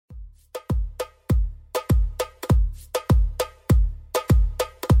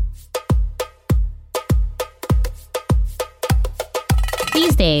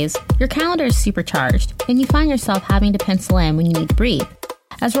These days, your calendar is supercharged, and you find yourself having to pencil in when you need to breathe.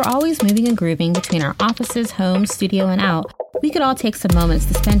 As we're always moving and grooving between our offices, homes, studio, and out, we could all take some moments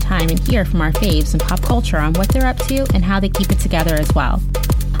to spend time and hear from our faves in pop culture on what they're up to and how they keep it together as well.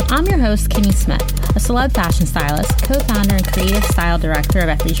 I'm your host, Kimmy Smith, a celeb fashion stylist, co-founder and creative style director of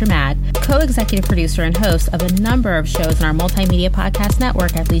Athleisure Mag, co-executive producer and host of a number of shows in our multimedia podcast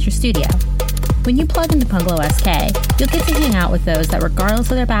network, Athleisure Studio. When you plug into Bungalow SK, you'll get to hang out with those that,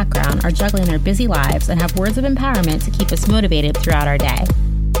 regardless of their background, are juggling their busy lives and have words of empowerment to keep us motivated throughout our day.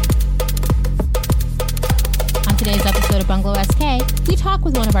 On today's episode of Bungalow SK, we talk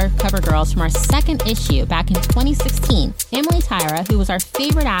with one of our cover girls from our second issue back in 2016, Emily Tyra, who was our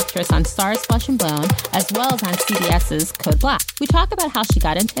favorite actress on Stars, Flesh and Bone, as well as on CBS's Code Black. We talk about how she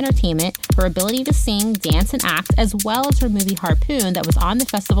got into entertainment, her ability to sing, dance, and act, as well as her movie Harpoon that was on the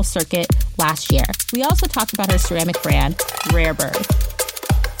festival circuit last year. We also talked about her ceramic brand, Rare Bird.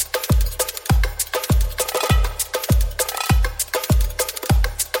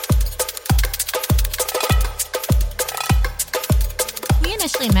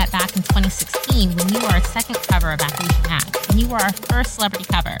 Initially met back in 2016 when you were our second cover of Athleisure Mag, and you were our first celebrity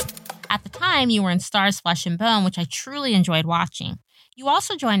cover. At the time, you were in Stars, Flesh and Bone, which I truly enjoyed watching. You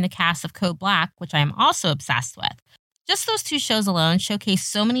also joined the cast of Code Black, which I am also obsessed with. Just those two shows alone showcase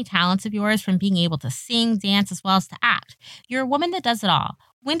so many talents of yours, from being able to sing, dance, as well as to act. You're a woman that does it all.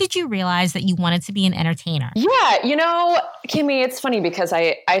 When did you realize that you wanted to be an entertainer? Yeah, Kimmy, it's funny because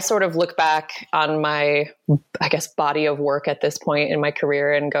I sort of look back on my, body of work at this point in my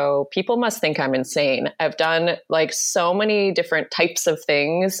career and go, people must think I'm insane. I've done like so many different types of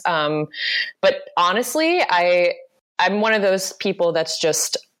things. But honestly, I'm one of those people that's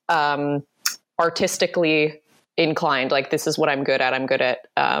just artistically inclined. Like, this is what I'm good at. I'm good at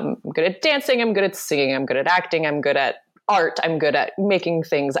dancing. I'm good at singing. I'm good at acting. I'm good at art. I'm good at making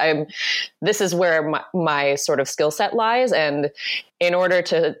things. This is where my sort of skill set lies. And in order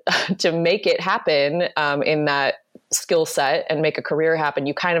to make it happen in that skill set and make a career happen,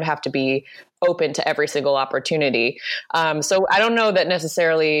 you kind of have to be open to every single opportunity. So I don't know that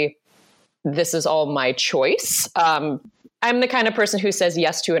necessarily this is all my choice. I'm the kind of person who says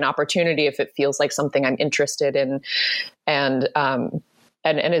yes to an opportunity if it feels like something I'm interested in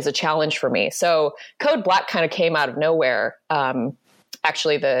and is a challenge for me. So Code Black kind of came out of nowhere.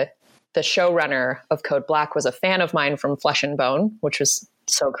 Actually, the showrunner of Code Black was a fan of mine from Flesh and Bone, which was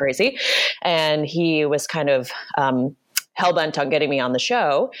so crazy. And he was kind of hell-bent on getting me on the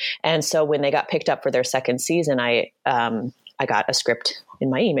show. And so when they got picked up for their second season, I got a script in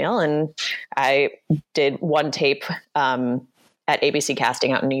my email, and I did one tape at ABC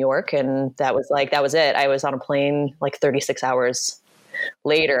Casting out in New York. And that was it. I was on a plane like 36 hours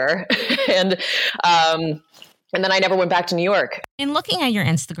later. and then I never went back to New York. In looking at your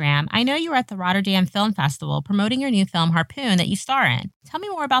Instagram, I know you were at the Rotterdam Film Festival promoting your new film Harpoon that you star in. Tell me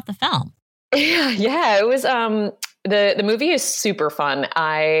more about the film. Yeah, it was the movie is super fun.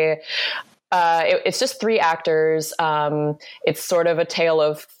 It's just three actors. It's sort of a tale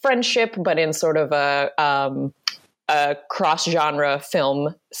of friendship, but in sort of a cross-genre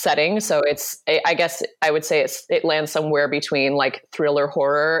film setting. So I guess I would say it lands somewhere between like thriller,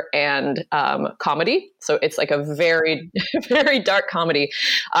 horror, and comedy. So it's like a very, very dark comedy.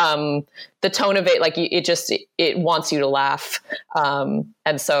 The tone of it, like it wants you to laugh. And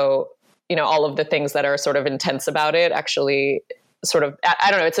so, all of the things that are sort of intense about it actually sort of,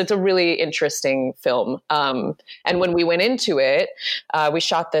 I don't know, it's a really interesting film. And when we went into it, we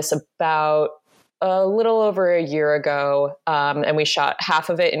shot this about a little over a year ago, and we shot half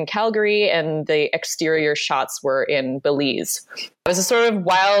of it in Calgary, and the exterior shots were in Belize. It was a sort of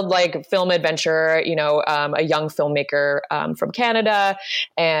wild, like, film adventure, a young filmmaker from Canada,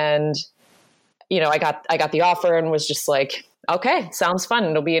 and I got the offer and was just like, okay, sounds fun.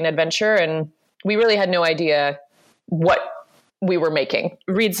 It'll be an adventure, and we really had no idea what we were making.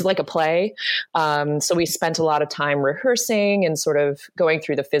 Reads like a play. So we spent a lot of time rehearsing and sort of going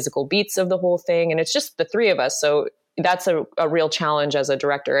through the physical beats of the whole thing. And it's just the three of us. So that's a real challenge as a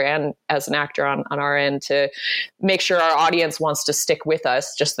director and as an actor on our end, to make sure our audience wants to stick with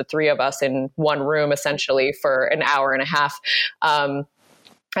us, just the three of us in one room, essentially, for an hour and a half. And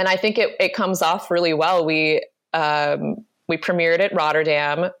I think it comes off really well. We premiered at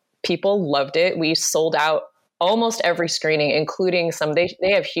Rotterdam. People loved it. We sold out almost every screening, including some, they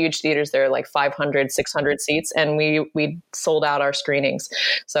have huge theaters. They're like 500, 600 seats. And we sold out our screenings.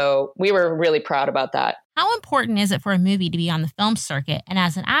 So we were really proud about that. How important is it for a movie to be on the film circuit? And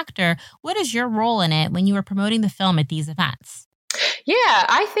as an actor, what is your role in it when you are promoting the film at these events? Yeah,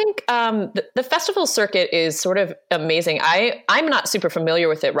 I think the festival circuit is sort of amazing. I'm not super familiar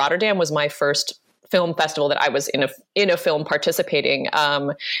with it. Rotterdam was my first film festival that I was in a film participating,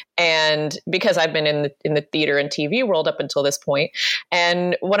 and because I've been in the theater and TV world up until this point,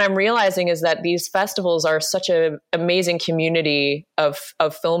 and what I'm realizing is that these festivals are such an amazing community of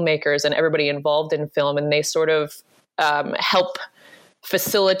filmmakers and everybody involved in film, and they sort of help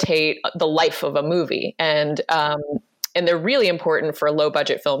facilitate the life of a movie, and they're really important for low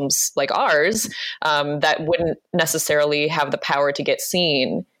budget films like ours that wouldn't necessarily have the power to get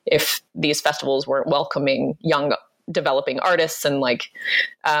seen if these festivals weren't welcoming young developing artists and like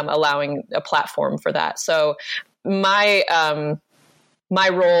allowing a platform for that. So my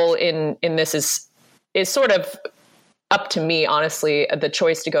role in this is sort of up to me, honestly. The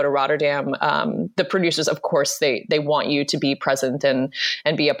choice to go to Rotterdam, the producers, of course, they want you to be present and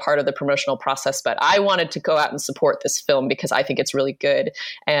be a part of the promotional process. But I wanted to go out and support this film because I think it's really good.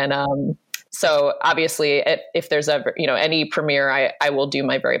 And so obviously, if there's ever any premiere, I will do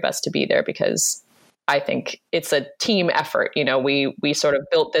my very best to be there because I think it's a team effort. We sort of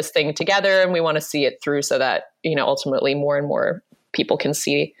built this thing together, and we want to see it through so that ultimately more and more people can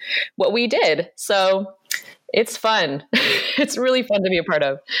see what we did. So. It's fun. It's really fun to be a part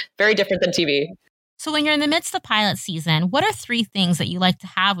of. Very different than TV. So when you're in the midst of pilot season, what are 3 things that you like to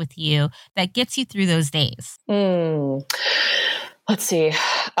have with you that gets you through those days? Let's see.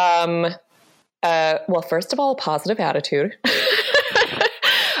 Well, first of all, positive attitude.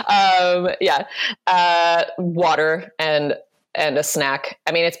 Water and a snack.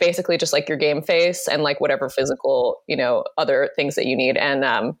 I mean, it's basically just like your game face and like whatever physical, other things that you need. And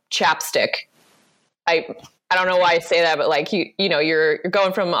chapstick. I don't know why I say that, but like, you're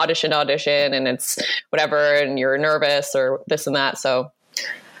going from audition to audition and it's whatever, and you're nervous or this and that. So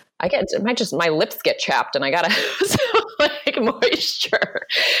my lips get chapped and I gotta like moisture.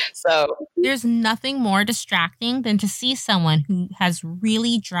 So there's nothing more distracting than to see someone who has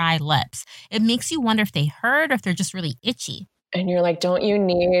really dry lips. It makes you wonder if they hurt or if they're just really itchy. And you're like, don't you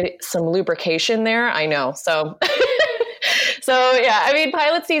need some lubrication there? I know. So yeah, I mean,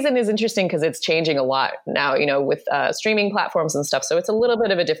 pilot season is interesting because it's changing a lot now, with streaming platforms and stuff. So it's a little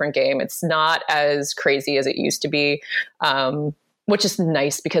bit of a different game. It's not as crazy as it used to be, which is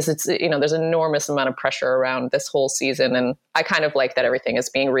nice because it's, there's an enormous amount of pressure around this whole season. And I kind of like that everything is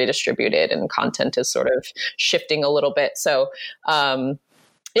being redistributed and content is sort of shifting a little bit. So,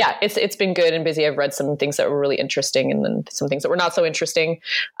 yeah, it's been good and busy. I've read some things that were really interesting and then some things that were not so interesting.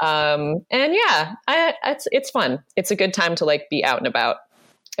 And yeah, it's fun. It's a good time to like be out and about.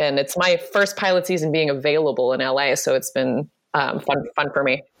 And it's my first pilot season being available in LA. So it's been fun for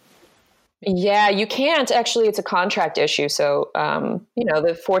me. Yeah, you can't actually. It's a contract issue. So,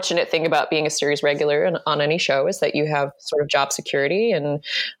 the fortunate thing about being a series regular on any show is that you have sort of job security and,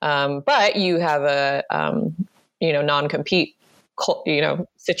 but you have a, non-compete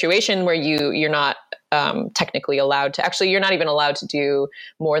situation where you're not technically allowed to, actually, you're not even allowed to do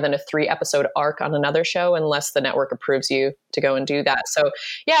more than a 3-episode arc on another show unless the network approves you to go and do that. So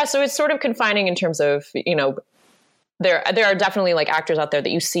yeah, so it's sort of confining in terms of, there are definitely like actors out there that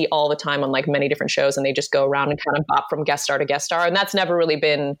you see all the time on like many different shows and they just go around and kind of bop from guest star to guest star. And that's never really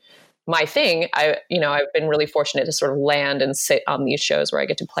been my thing. I've been really fortunate to sort of land and sit on these shows where I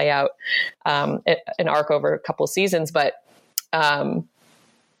get to play out an arc over a couple of seasons, but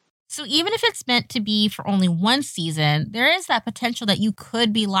so even if it's meant to be for only 1 season, there is that potential that you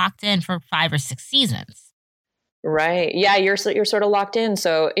could be locked in for 5 or 6 seasons. Right. Yeah, you're sort of locked in.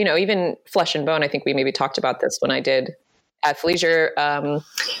 So, even Flesh and Bone, I think we maybe talked about this when I did Athleisure.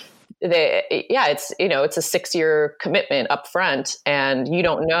 It's a 6-year commitment up front and you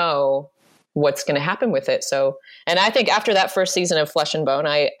don't know what's going to happen with it. So, and I think after that first season of Flesh and Bone,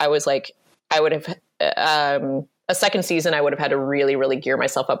 I was like, I would have, a second season, I would have had to really, really gear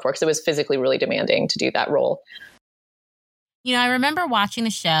myself up for because it was physically really demanding to do that role. I remember watching the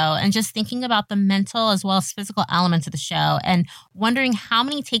show and just thinking about the mental as well as physical elements of the show and wondering how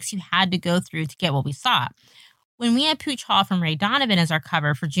many takes you had to go through to get what we saw. When we had Pooch Hall from Ray Donovan as our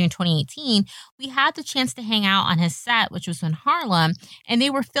cover for June 2018, we had the chance to hang out on his set, which was in Harlem, and they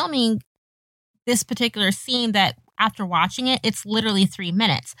were filming this particular scene that after watching it, it's literally 3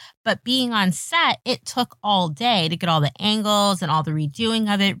 minutes. But being on set, it took all day to get all the angles and all the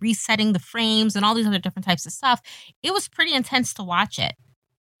redoing of it, resetting the frames and all these other different types of stuff. It was pretty intense to watch it.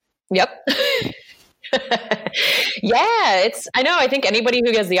 Yep. Yeah, I know. I think anybody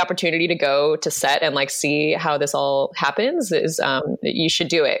who has the opportunity to go to set and like see how this all happens is, you should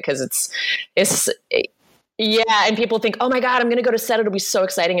do it because Yeah. And people think, oh my God, I'm going to go to set. It'll be so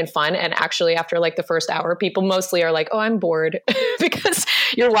exciting and fun. And actually after like the first hour, people mostly are like, oh, I'm bored because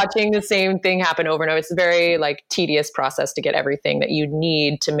you're watching the same thing happen over and over. It's a very like tedious process to get everything that you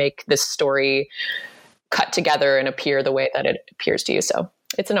need to make this story cut together and appear the way that it appears to you. So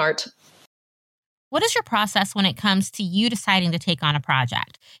it's an art. What is your process when it comes to you deciding to take on a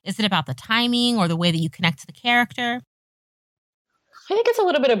project? Is it about the timing or the way that you connect to the character? I think it's a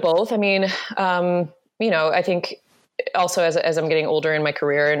little bit of both. I mean, I think also as I'm getting older in my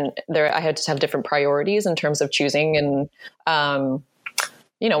career and I had to have different priorities in terms of choosing. And,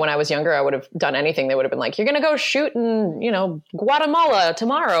 when I was younger, I would have done anything. They would have been like, you're going to go shoot in, Guatemala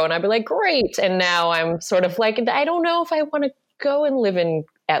tomorrow. And I'd be like, great. And now I'm sort of like, I don't know if I want to go and live in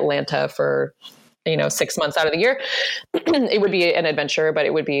Atlanta for 6 months out of the year. It would be an adventure, but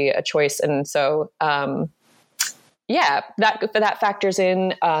it would be a choice. And so, that factors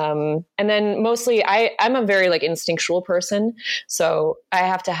in. And then mostly I'm a very like instinctual person. So I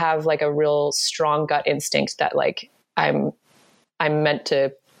have to have like a real strong gut instinct that like, I'm meant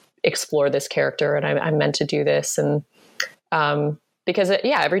to explore this character and I'm meant to do this. And, because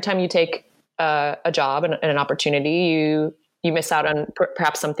every time you take a job and an opportunity, you miss out on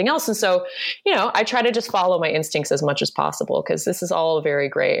perhaps something else. And so, I try to just follow my instincts as much as possible because this is all a very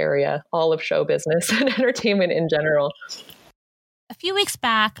gray area, all of show business and entertainment in general. A few weeks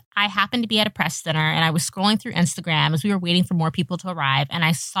back, I happened to be at a press dinner and I was scrolling through Instagram as we were waiting for more people to arrive, and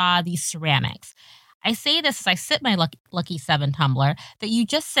I saw these ceramics. I say this as I sip my Lucky 7 tumbler that you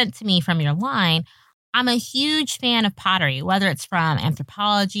just sent to me from your line. I'm a huge fan of pottery, whether it's from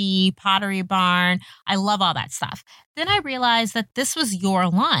Anthropologie, Pottery Barn. I love all that stuff. Then I realized that this was your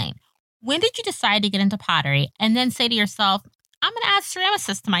line. When did you decide to get into pottery and then say to yourself, I'm going to add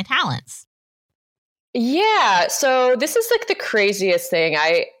ceramicist to my talents? Yeah. So this is like the craziest thing.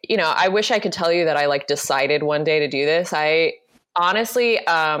 I wish I could tell you that I like decided one day to do this. I honestly,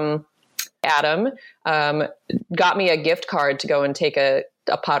 Adam got me a gift card to go and take a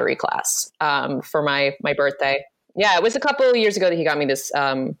pottery class for my birthday. Yeah, it was a couple of years ago that he got me this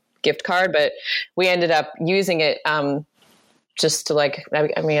gift card, but we ended up using it just to like,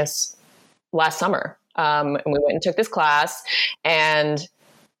 last summer. And we went and took this class, and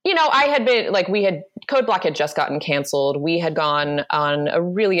I had been like, Code Black had just gotten canceled. We had gone on a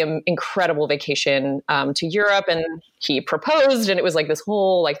really incredible vacation to Europe, and he proposed, and it was like this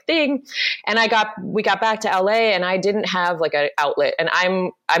whole like thing. And we got back to LA, and I didn't have like an outlet. And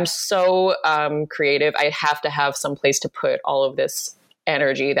I'm so creative. I have to have some place to put all of this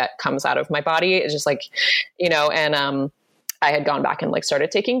energy that comes out of my body. It's just like, and I had gone back and like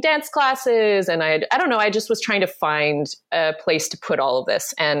started taking dance classes, and I don't know, I just was trying to find a place to put all of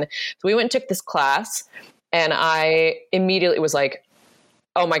this. And so we went and took this class, and I immediately was like,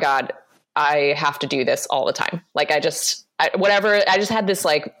 oh my God, I have to do this all the time. Like I just had this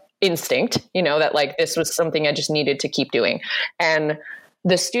like instinct, that like this was something I just needed to keep doing. And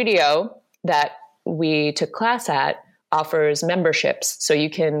the studio that we took class at offers memberships. So you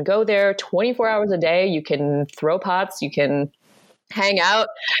can go there 24 hours a day. You can throw pots. You can hang out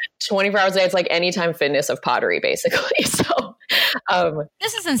 24 hours a day. It's like Anytime Fitness of pottery, basically. So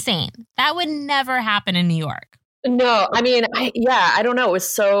this is insane. That would never happen in New York. No, I mean, I don't know. It was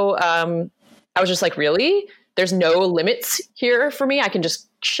so, I was just like, really? There's no limits here for me. I can just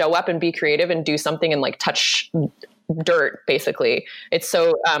show up and be creative and do something and like touch dirt, basically. It's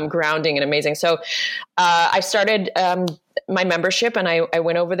so grounding and amazing. So I started my membership, and I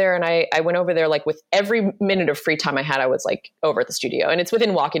went over there, and I went over there like with every minute of free time I had, I was like over at the studio, and it's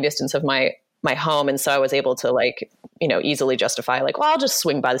within walking distance of my home. And so I was able to like, easily justify like, well, I'll just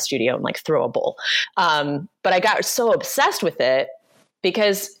swing by the studio and like throw a bowl. But I got so obsessed with it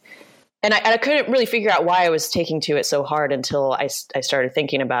because, and I couldn't really figure out why I was taking to it so hard until I started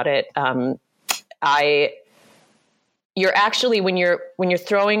thinking about it. You're actually, when you're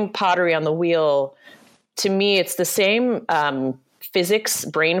throwing pottery on the wheel, to me, it's the same physics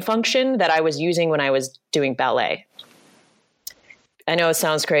brain function that I was using when I was doing ballet. I know it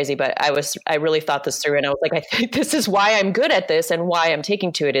sounds crazy, but I really thought this through, and I was like, I think this is why I'm good at this, and why I'm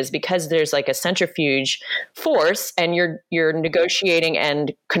taking to it is because there's like a centrifuge force, and you're negotiating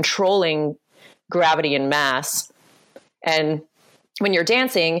and controlling gravity and mass. And when you're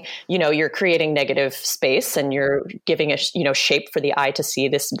dancing, you're creating negative space, and you're giving a shape for the eye to see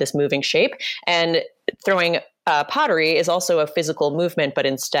this moving shape. And throwing pottery is also a physical movement, but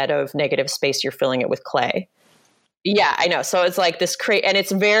instead of negative space, you're filling it with clay. Yeah, I know. So it's like this and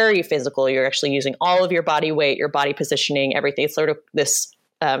it's very physical. You're actually using all of your body weight, your body positioning, everything. It's sort of this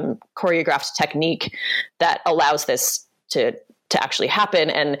choreographed technique that allows this to to actually happen.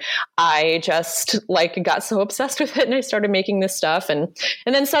 And I just like got so obsessed with it, and I started making this stuff. And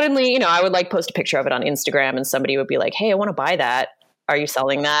then suddenly, I would like post a picture of it on Instagram, and somebody would be like, "Hey, I want to buy that. Are you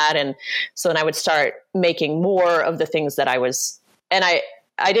selling that?" And so then I would start making more of the things that I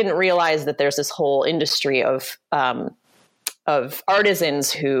didn't realize that there's this whole industry of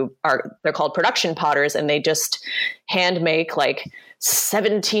artisans they're called production potters, and they just hand make like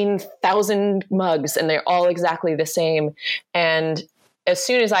 17,000 mugs, and they're all exactly the same. And as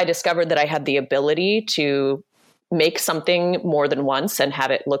soon as I discovered that I had the ability to make something more than once and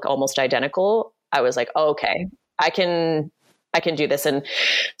have it look almost identical, I was like, oh, okay, I can do this. And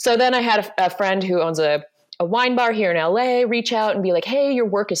so then I had a friend who owns a wine bar here in LA reach out and be like, "Hey, your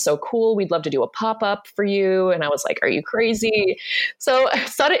work is so cool. We'd love to do a pop-up for you." And I was like, "Are you crazy?" So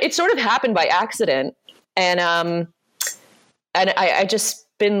it sort of happened by accident. And I just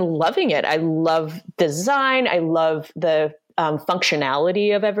been loving it. I love design. I love the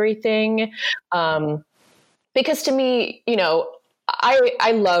functionality of everything. Because to me,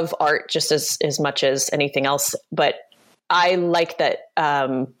 I love art just as much as anything else, but I like that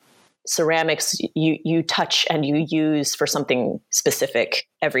ceramics you touch and you use for something specific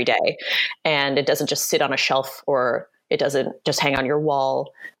every day, and it doesn't just sit on a shelf, or it doesn't just hang on your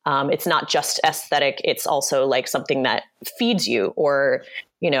wall. It's not just aesthetic. It's also like something that feeds you, or,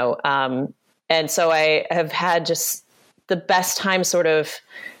 and so I have had just the best time sort of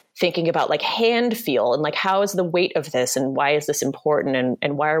thinking about like hand feel and like, how is the weight of this, and why is this important,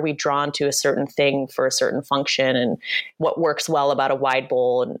 and why are we drawn to a certain thing for a certain function, and what works well about a wide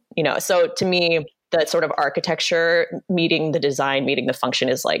bowl. And, so to me, the sort of architecture meeting the design, meeting the function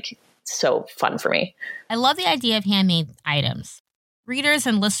is like so fun for me. I love the idea of handmade items. Readers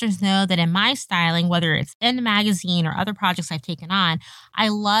and listeners know that in my styling, whether it's in the magazine or other projects I've taken on, I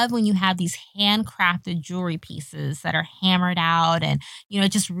love when you have these handcrafted jewelry pieces that are hammered out, and, it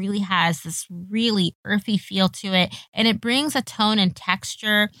just really has this really earthy feel to it. And it brings a tone and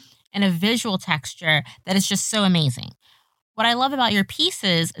texture and a visual texture that is just so amazing. What I love about your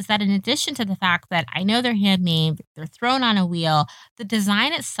pieces is that in addition to the fact that I know they're handmade, they're thrown on a wheel, the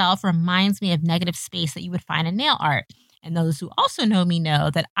design itself reminds me of negative space that you would find in nail art. And those who also know me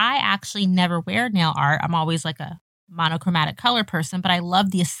know that I actually never wear nail art. I'm always like a monochromatic color person, but I love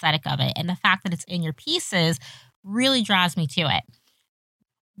the aesthetic of it. And the fact that it's in your pieces really draws me to it.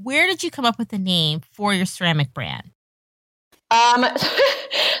 Where did you come up with the name for your ceramic brand?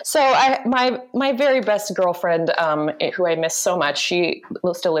 So my very best girlfriend, who I miss so much, she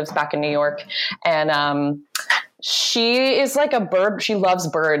still lives back in New York, and she is like a bird. She loves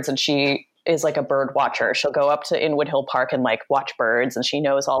birds, and she is like a bird watcher. She'll go up to Inwood Hill Park and like watch birds, and she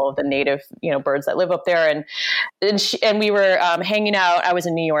knows all of the native, birds that live up there. And we were hanging out. I was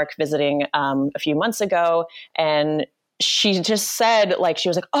in New York visiting a few months ago, and she just said, like, she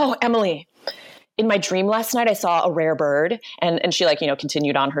was like, "Oh, Emily, in my dream last night, I saw a rare bird," and she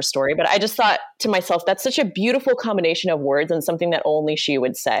continued on her story. But I just thought to myself, that's such a beautiful combination of words and something that only she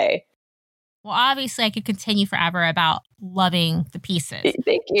would say. Well, obviously I could continue forever about loving the pieces.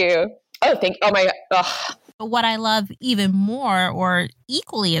 Thank you. Oh my God. But what I love even more, or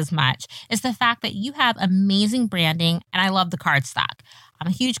equally as much, is the fact that you have amazing branding, and I love the cardstock. I'm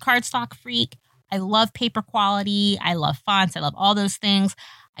a huge cardstock freak. I love paper quality. I love fonts. I love all those things.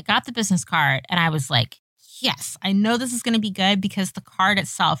 I got the business card and I was like, yes, I know this is going to be good because the card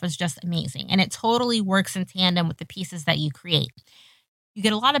itself is just amazing. And it totally works in tandem with the pieces that you create. You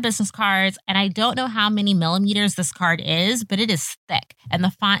get a lot of business cards, and I don't know how many millimeters this card is, but it is thick and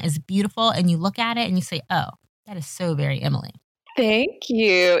the font is beautiful. And you look at it and you say, oh, that is so very Emily. Thank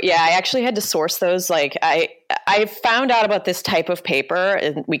you. Yeah, I actually had to source those. Like I found out about this type of paper,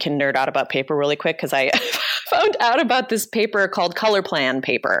 and we can nerd out about paper really quick because I found out about this paper called ColorPlan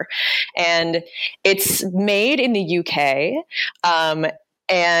paper, and it's made in the UK,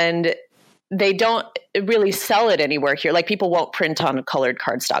 and they don't really sell it anywhere here. Like, people won't print on colored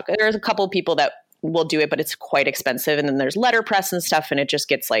cardstock. There's a couple of people that will do it, but it's quite expensive. And then there's letterpress and stuff, and it just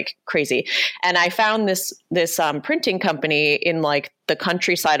gets like crazy. And I found this printing company in like the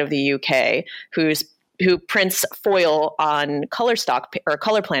countryside of the UK who prints foil on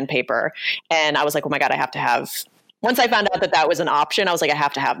ColorPlan paper. And I was like, oh my God, I have to have. Once I found out that was an option, I was like, I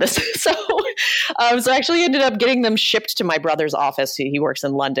have to have this. So I actually ended up getting them shipped to my brother's office. He works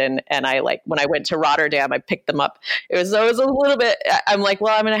in London. And when I went to Rotterdam, I picked them up. It was a little bit, I'm like,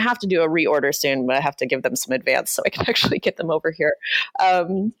 well, I'm going to have to do a reorder soon, but I have to give them some advance so I can actually get them over here.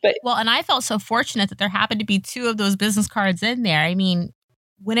 And I felt so fortunate that there happened to be two of those business cards in there. I mean,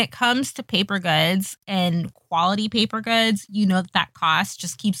 when it comes to paper goods and quality paper goods, that cost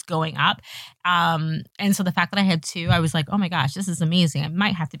just keeps going up. And so the fact that I had two, I was like, oh my gosh, this is amazing. I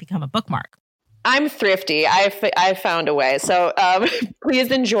might have to become a bookmark. I'm thrifty. I've found a way. So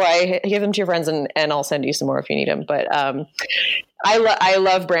please enjoy. Give them to your friends, and I'll send you some more if you need them. But I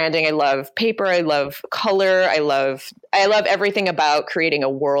love branding. I love paper. I love color. I love everything about creating a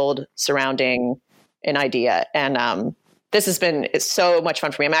world surrounding an idea. And it's so much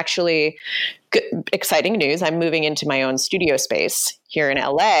fun for me. I'm actually exciting news. I'm moving into my own studio space here in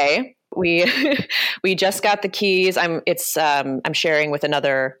LA. We just got the keys. I'm sharing with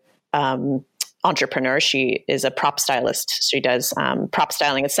another entrepreneur. She is a prop stylist. She does prop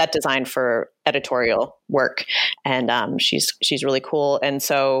styling and set design for editorial work, and she's really cool. And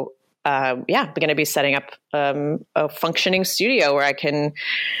so we're going to be setting up a functioning studio where I can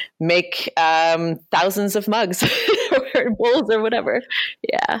make thousands of mugs or bowls or whatever.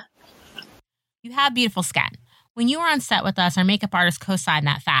 Yeah. You have beautiful skin. When you were on set with us, our makeup artist co-signed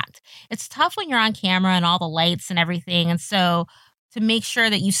that fact. It's tough when you're on camera and all the lights and everything. And so to make sure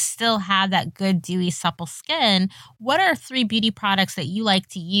that you still have that good, dewy, supple skin, what are 3 beauty products that you like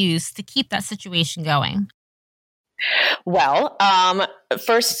to use to keep that situation going? Well,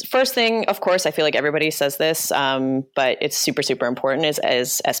 first thing, of course, I feel like everybody says this, but it's super, super important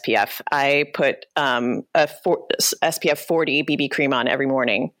is SPF. I put SPF 40 BB cream on every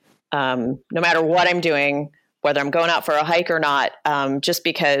morning, no matter what I'm doing, whether I'm going out for a hike or not, just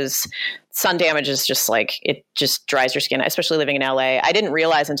because sun damage is just it just dries your skin, especially living in LA. I didn't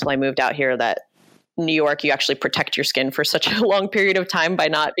realize until I moved out here that New York, you actually protect your skin for such a long period of time by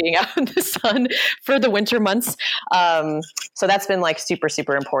not being out in the sun for the winter months. So that's been super,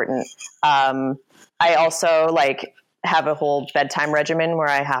 super important. I also have a whole bedtime regimen where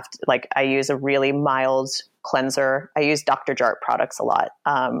I have to I use a really mild cleanser. I use Dr. Jart products a lot.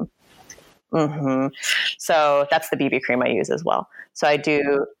 So that's the BB cream I use as well. So I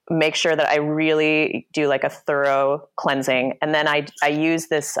do make sure that I really do a thorough cleansing. And then I use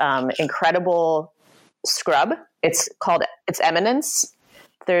this incredible scrub. It's Eminence.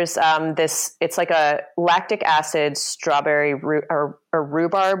 There's it's like a lactic acid strawberry or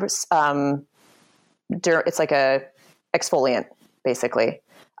rhubarb. It's like a exfoliant basically.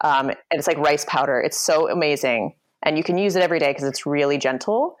 And it's like rice powder. It's so amazing. And you can use it every day because it's really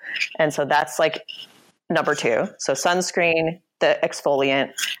gentle. And so that's number 2. So sunscreen, the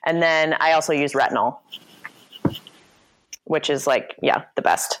exfoliant. And then I also use retinol, which is the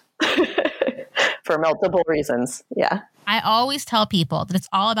best for multiple reasons. Yeah. I always tell people that it's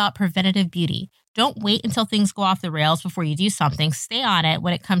all about preventative beauty. Don't wait until things go off the rails before you do something. Stay on it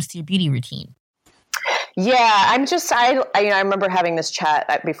when it comes to your beauty routine. Yeah, I remember having this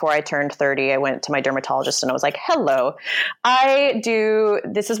chat before I turned 30. I went to my dermatologist and I was like, hello,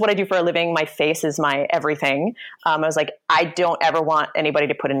 this is what I do for a living. My face is my everything. I was like, I don't ever want anybody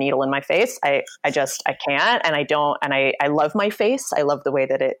to put a needle in my face. I can't. And I don't, and I love my face. I love the way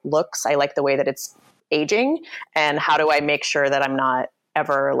that it looks. I like the way that it's aging. And how do I make sure that I'm not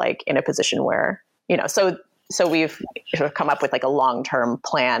ever in a position where, so we've come up with a long-term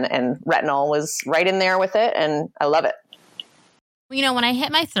plan, and retinol was right in there with it. And I love it. Well, when I hit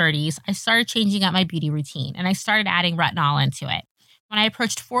my 30s, I started changing up my beauty routine and I started adding retinol into it. When I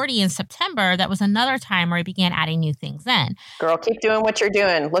approached 40 in September, that was another time where I began adding new things in. Girl, keep doing what you're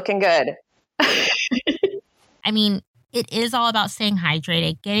doing. Looking good. I mean, it is all about staying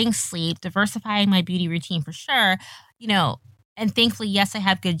hydrated, getting sleep, diversifying my beauty routine for sure. And thankfully, yes, I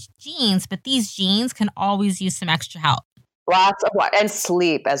have good genes, but these genes can always use some extra help. Lots of water and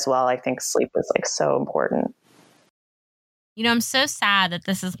sleep as well. I think sleep is so important. I'm so sad that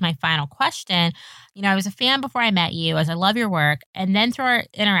this is my final question. I was a fan before I met you, as I love your work. And then through our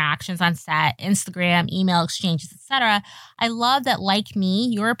interactions on set, Instagram, email exchanges, etc., I love that, like me,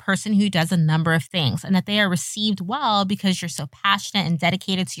 you're a person who does a number of things and that they are received well because you're so passionate and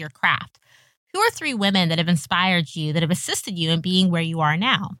dedicated to your craft. Who are 3 women that have inspired you, that have assisted you in being where you are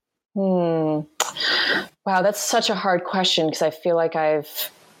now? Wow, that's such a hard question because I feel like I've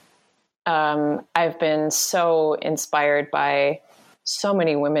been so inspired by so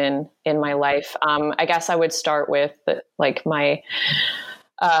many women in my life. I guess I would start with the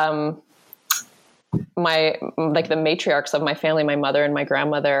matriarchs of my family, my mother and my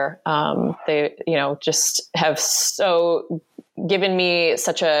grandmother. They, just have so given me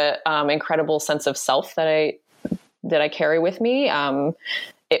such a incredible sense of self that I carry with me.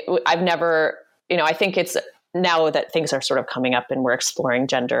 I've never, I think it's now that things are sort of coming up and we're exploring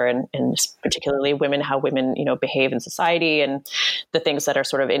gender and particularly women, how women, behave in society and the things that are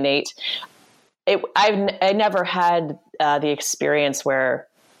sort of innate. I never had the experience where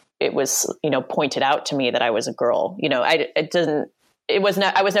it was, pointed out to me that I was a girl. I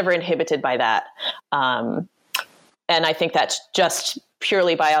was never inhibited by that. And I think that's just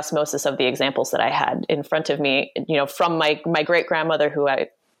purely by osmosis of the examples that I had in front of me, from my great grandmother, who I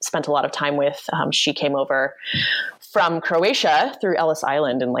spent a lot of time with. She came over from Croatia through Ellis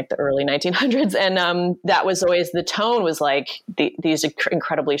Island in like the early 1900s. And that was always, the tone was like these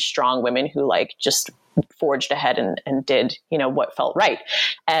incredibly strong women who like just forged ahead and did, what felt right.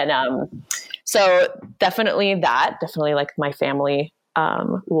 And so definitely like my family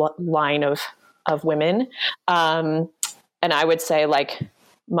line of women. And I would say like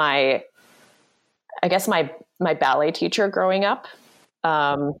my ballet teacher growing up,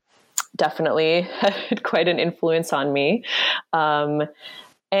 definitely had quite an influence on me.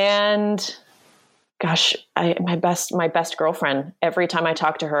 And gosh, my best girlfriend, every time I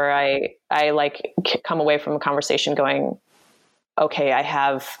talk to her, I like come away from a conversation going, okay, I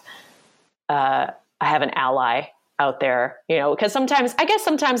have an ally out there, because sometimes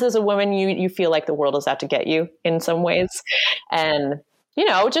as a woman, you feel like the world is out to get you in some ways. And,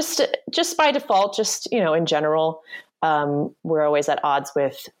 just by default, in general, we're always at odds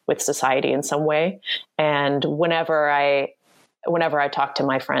with society in some way. And whenever I talk to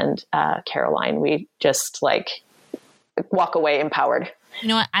my friend, Caroline, we just like walk away empowered. You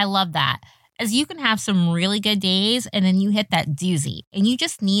know what? I love that. As you can have some really good days and then you hit that doozy and you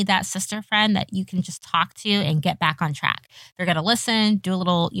just need that sister friend that you can just talk to and get back on track. They're going to listen, do a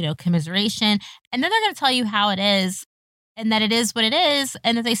little, commiseration, and then they're going to tell you how it is and that it is what it is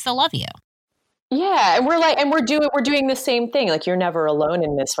and that they still love you. Yeah. And we're doing the same thing. Like, you're never alone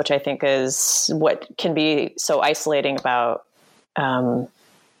in this, which I think is what can be so isolating about the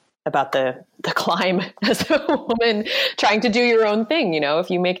climb as a woman trying to do your own thing. If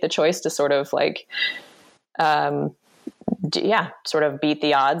you make the choice to sort of like, sort of beat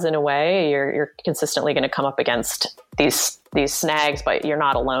the odds in a way, you're consistently going to come up against these snags, but you're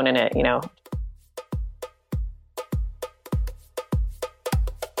not alone in it,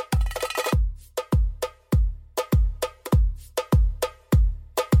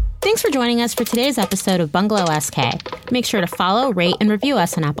 Thanks for joining us for today's episode of Bungalow SK. Make sure to follow, rate, and review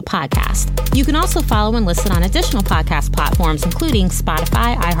us on Apple Podcasts. You can also follow and listen on additional podcast platforms, including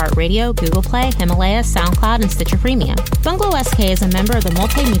Spotify, iHeartRadio, Google Play, Himalaya, SoundCloud, and Stitcher Premium. Bungalow SK is a member of the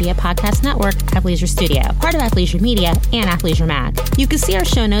multimedia podcast network, Athleisure Studio, part of Athleisure Media and Athleisure Mag. You can see our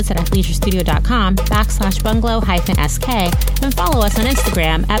show notes at athleisurestudio.com/bungalow-sk and follow us on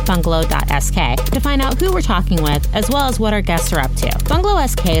Instagram at bungalow.sk to find out who we're talking with, as well as what our guests are up to. Bungalow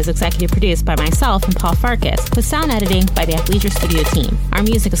SK is executive produced by myself and Paul Farkas, with sound editing by the Athleisure Studio team. Our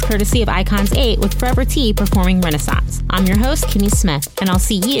music is courtesy of Icons 8, with Forever Tea performing Renaissance. I'm your host, Kimmy Smith, and I'll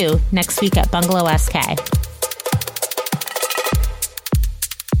see you next week at Bungalow SK.